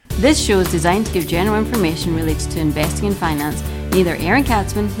This show is designed to give general information related to investing and finance. Neither Aaron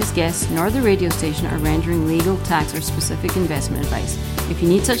Katzman, his guests, nor the radio station are rendering legal, tax, or specific investment advice. If you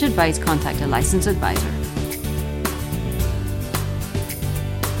need such advice, contact a licensed advisor.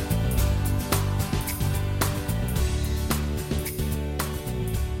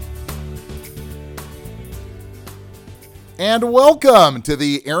 And welcome to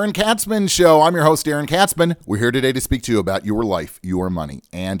the Aaron Katzman Show. I'm your host, Aaron Katzman. We're here today to speak to you about your life, your money,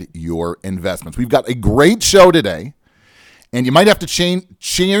 and your investments. We've got a great show today, and you might have to chain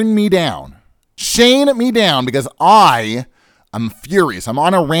me down. Chain me down because I am furious. I'm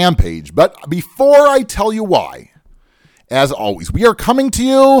on a rampage. But before I tell you why, as always, we are coming to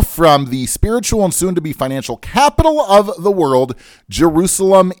you from the spiritual and soon-to-be financial capital of the world,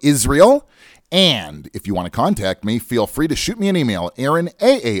 Jerusalem, Israel. And if you want to contact me, feel free to shoot me an email, Aaron,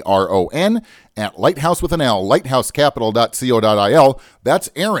 A-A-R-O-N, at lighthouse with an L, lighthousecapital.co.il. That's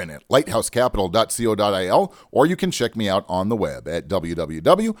Aaron at lighthousecapital.co.il. Or you can check me out on the web at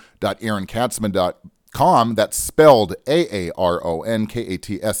www.aaronkatzman.com. That's spelled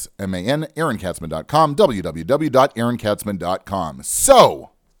A-A-R-O-N-K-A-T-S-M-A-N, aaronkatzman.com, www.aaronkatzman.com. So,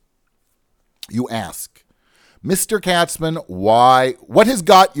 you ask, Mr. Katzman, why? What has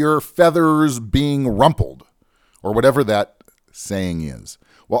got your feathers being rumpled? Or whatever that saying is.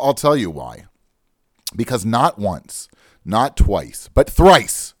 Well, I'll tell you why. Because not once, not twice, but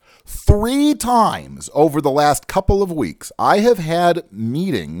thrice, 3 times over the last couple of weeks, I have had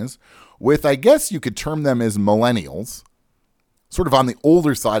meetings with, I guess you could term them as millennials, sort of on the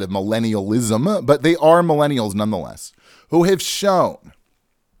older side of millennialism, but they are millennials nonetheless, who have shown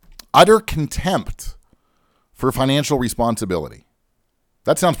utter contempt for financial responsibility.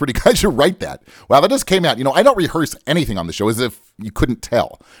 That sounds pretty good. I should write that. Wow, that just came out. You know, I don't rehearse anything on the show, as if you couldn't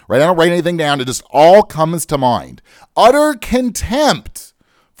tell, right? I don't write anything down. It just all comes to mind. Utter contempt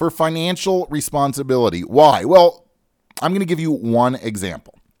for financial responsibility. Why? Well, I'm going to give you one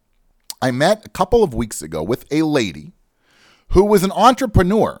example. I met a couple of weeks ago with a lady who was an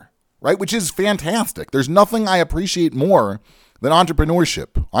entrepreneur, right? Which is fantastic. There's nothing I appreciate more than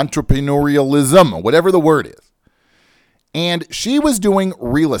entrepreneurship, entrepreneurialism, whatever the word is. And she was doing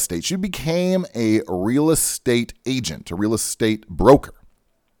real estate. She became a real estate agent, a real estate broker.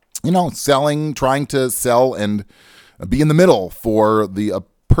 You know, trying to sell and be in the middle for the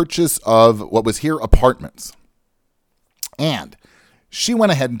purchase of what was here apartments. And she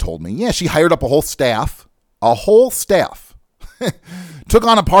went ahead and told me, yeah, she hired up a whole staff, took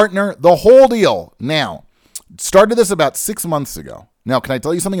on a partner, the whole deal. Now, started this about 6 months ago. Now, can I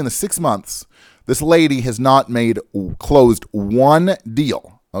tell you something? In the 6 months, this lady has not closed one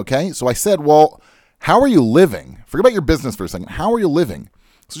deal, okay? So I said, well, how are you living? Forget about your business for a second. How are you living?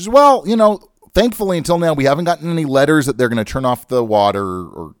 So she said, well, you know, thankfully until now, we haven't gotten any letters that they're going to turn off the water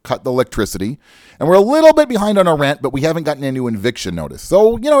or cut the electricity. And we're a little bit behind on our rent, but we haven't gotten any eviction notice.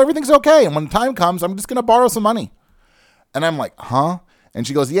 So, you know, everything's okay. And when time comes, I'm just going to borrow some money. And I'm like, huh? And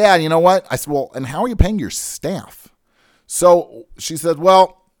she goes, yeah, you know what? I said, well, and how are you paying your staff? So she said,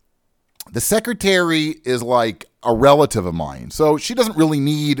 well, the secretary is like a relative of mine, so she doesn't really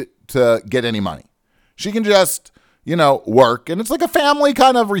need to get any money. She can just, you know, work, and it's like a family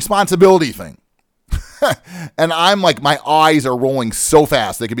kind of responsibility thing. And I'm like, my eyes are rolling so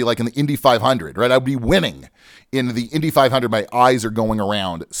fast. They could be like in the Indy 500, right? I'd be winning in the Indy 500. My eyes are going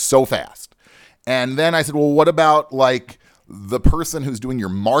around so fast. And then I said, well, what about like the person who's doing your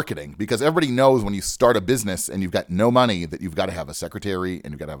marketing? Because everybody knows when you start a business and you've got no money that you've got to have a secretary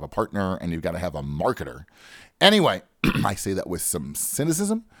and you've got to have a partner and you've got to have a marketer. Anyway, I say that with some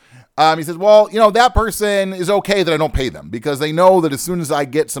cynicism. He says, well, you know, that person is okay that I don't pay them because they know that as soon as I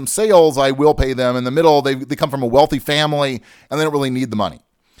get some sales, I will pay them. In the middle, they come from a wealthy family and they don't really need the money.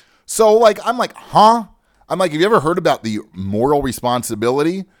 So like, I'm like, huh? I'm like, have you ever heard about the moral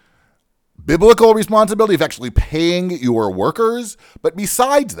responsibility? Biblical responsibility of actually paying your workers. But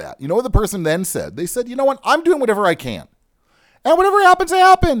besides that, you know what the person then said? They said, you know what? I'm doing whatever I can. And whatever happens,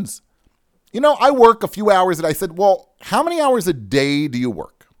 happens. You know, I work a few hours and I said, well, how many hours a day do you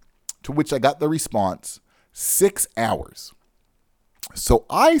work? To which I got the response, 6 hours. So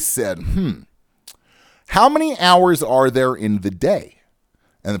I said, how many hours are there in the day?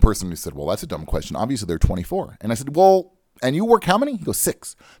 And the person who said, well, that's a dumb question. Obviously, there are 24. And I said, well, and you work how many? He goes,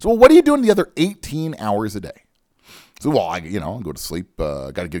 6. So, well, what are you doing the other 18 hours a day? So, well, I go to sleep,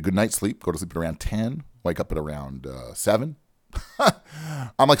 got to get a good night's sleep, go to sleep at around 10, wake up at around 7.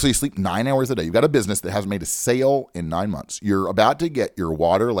 I'm like, so you sleep 9 hours a day. You've got a business that hasn't made a sale in 9 months. You're about to get your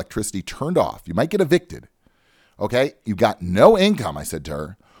water, electricity turned off. You might get evicted. Okay. You've got no income. I said to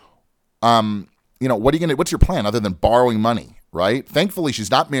her, what are you going to, what's your plan other than borrowing money right? Thankfully,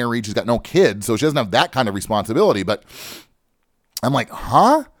 she's not married. She's got no kids, so she doesn't have that kind of responsibility. But I'm like,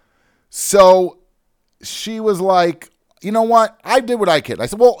 huh? So she was like, you know what? I did what I could. I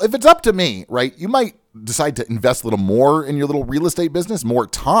said, well, if it's up to me, right, you might decide to invest a little more in your little real estate business, more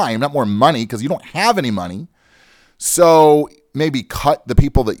time, not more money, because you don't have any money. So maybe cut the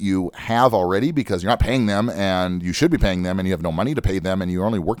people that you have already because you're not paying them and you should be paying them and you have no money to pay them and you're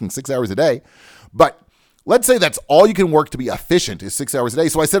only working 6 hours a day. But let's say that's all you can work to be efficient is 6 hours a day.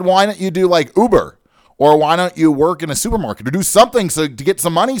 So I said, why don't you do like Uber? Or why don't you work in a supermarket or do something to get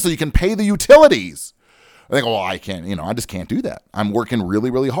some money so you can pay the utilities? I think, well, I can't, I just can't do that. I'm working really,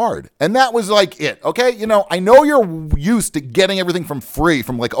 really hard. And that was like it, okay? I know you're used to getting everything from free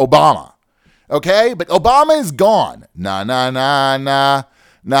from like Obama, okay? But Obama is gone. Na, na, na, na,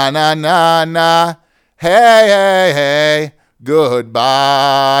 na, na, na, na. Hey, hey, hey,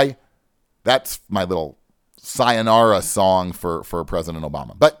 goodbye. That's my little sayonara song for President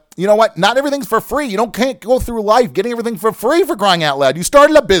Obama. But you know what? Not everything's for free. Can't go through life getting everything for free, for crying out loud. You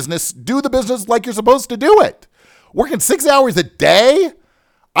started a business, do the business like you're supposed to do it. Working 6 hours a day?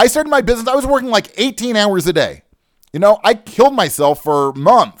 I started my business, I was working like 18 hours a day. I killed myself for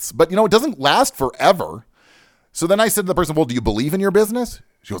months, but it doesn't last forever. So then I said to the person, well, do you believe in your business?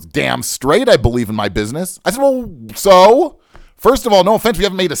 She goes, damn straight I believe in my business. I said, well, so? First of all, no offense, we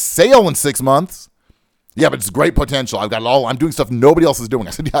haven't made a sale in 6 months. Yeah, but it's great potential. I've got it all. I'm doing stuff nobody else is doing.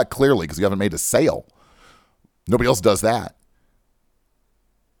 I said, yeah, clearly, because you haven't made a sale. Nobody else does that.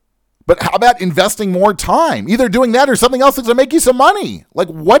 But how about investing more time? Either doing that or something else that's going to make you some money. Like,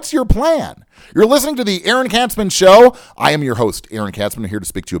 what's your plan? You're listening to the Aaron Katzman Show. I am your host, Aaron Katzman. I'm here to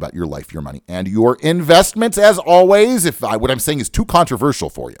speak to you about your life, your money, and your investments. As always, if what I'm saying is too controversial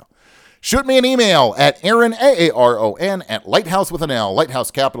for you, shoot me an email at Aaron, Aaron, at lighthouse with an L,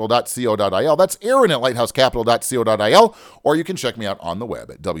 lighthousecapital.co.il. That's Aaron at lighthousecapital.co.il. Or you can check me out on the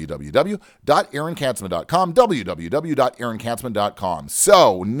web at www.aaronkatzman.com, www.aaronkatzman.com.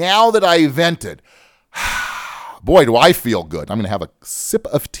 So now that I vented, boy, do I feel good. I'm going to have a sip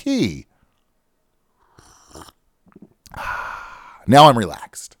of tea. Now I'm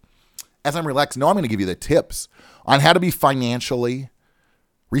relaxed. As I'm relaxed, now I'm going to give you the tips on how to be financially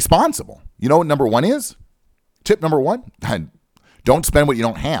responsible. You know what number one is? Tip number one, don't spend what you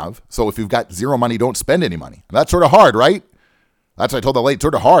don't have. So if you've got zero money, don't spend any money. That's sort of hard, right? That's what I told the lady. It's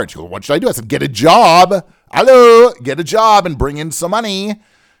sort of hard. She goes, what should I do? I said, get a job. Hello, get a job and bring in some money.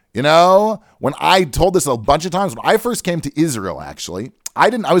 When I told this a bunch of times, when I first came to Israel, actually, I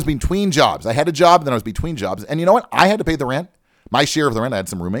was between jobs. I had a job, then I was between jobs. And you know what? I had to pay the rent, my share of the rent. I had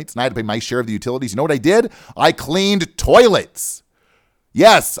some roommates, and I had to pay my share of the utilities. You know what I did? I cleaned toilets.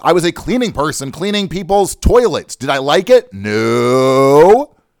 Yes, I was a cleaning person, cleaning people's toilets. Did I like it?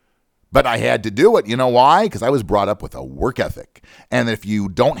 No. But I had to do it. You know why? Because I was brought up with a work ethic. And if you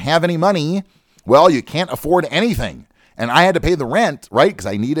don't have any money, well, you can't afford anything. And I had to pay the rent, right? Because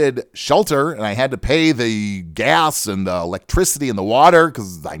I needed shelter, and I had to pay the gas and the electricity and the water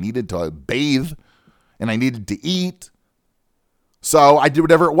because I needed to bathe and I needed to eat. So I did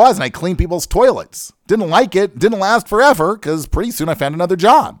whatever it was, and I cleaned people's toilets. Didn't like it. Didn't last forever because pretty soon I found another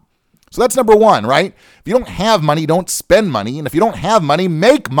job. So that's number one, right? If you don't have money, don't spend money. And if you don't have money,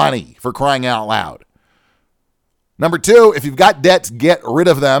 make money, for crying out loud. Number two, if you've got debts, get rid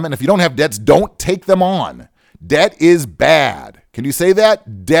of them. And if you don't have debts, don't take them on. Debt is bad. Can you say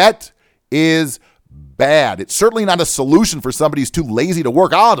that? Debt is bad. It's certainly not a solution for somebody who's too lazy to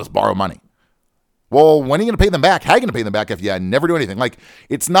work. I'll just borrow money. Well, when are you going to pay them back? How are you going to pay them back if you never do anything? Like,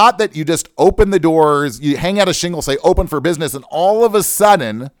 it's not that you just open the doors, you hang out a shingle, say open for business, and all of a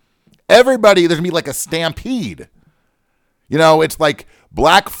sudden, there's going to be like a stampede. It's like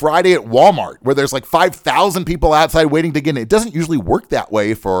Black Friday at Walmart, where there's like 5,000 people outside waiting to get in. It doesn't usually work that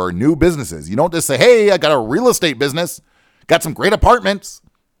way for new businesses. You don't just say, hey, I got a real estate business, got some great apartments,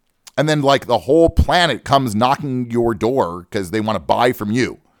 and then like the whole planet comes knocking your door because they want to buy from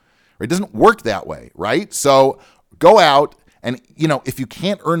you. It doesn't work that way, right? So go out and, if you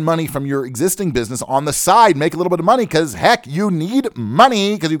can't earn money from your existing business on the side, make a little bit of money because, heck, you need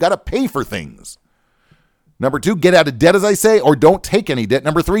money because you've got to pay for things. Number two, get out of debt, as I say, or don't take any debt.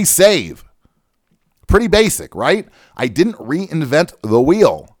 Number three, save. Pretty basic, right? I didn't reinvent the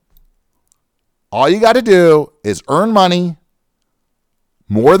wheel. All you got to do is earn money,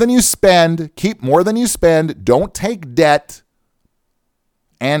 more than you spend, keep more than you spend, don't take debt,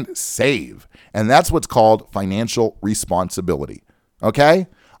 and save. And that's what's called financial responsibility. Okay?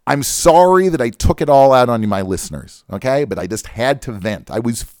 I'm sorry that I took it all out on you, my listeners. Okay? But I just had to vent. I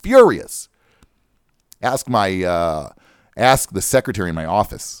was furious. Ask the secretary in my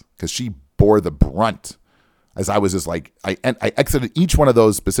office, because she bore the brunt as I was just like, I exited each one of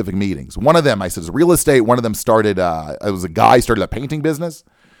those specific meetings. One of them, I said, is real estate. One of them started, it was a guy started a painting business.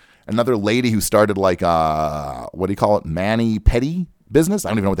 Another lady who started like, what do you call it? Mani-pedi business. I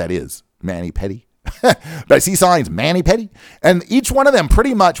don't even know what that is. Mani-pedi. But I see signs, mani-pedi. And each one of them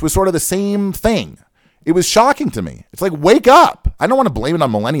pretty much was sort of the same thing. It was shocking to me. It's like, wake up. I don't want to blame it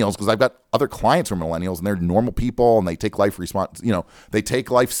on millennials because I've got other clients who are millennials and they're normal people and they take life they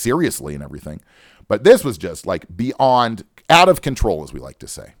take life seriously and everything. But this was just like beyond, out of control, as we like to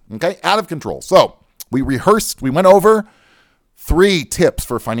say. Okay, out of control. So we rehearsed, we went over 3 tips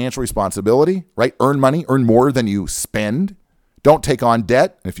for financial responsibility, right? Earn money, earn more than you spend. Don't take on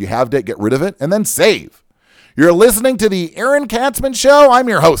debt. If you have debt, get rid of it, and then save. You're listening to the Aaron Katzman Show. I'm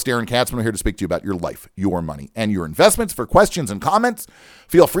your host, Aaron Katzman. I'm here to speak to you about your life, your money, and your investments. For questions and comments,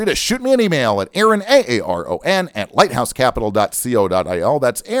 feel free to shoot me an email at Aaron, Aaron, at lighthousecapital.co.il.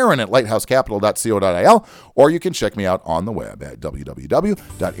 That's Aaron at lighthousecapital.co.il. Or you can check me out on the web at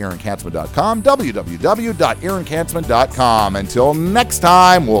www.aaronkatzman.com, www.aaronkatzman.com. Until next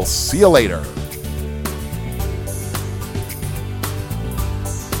time, we'll see you later.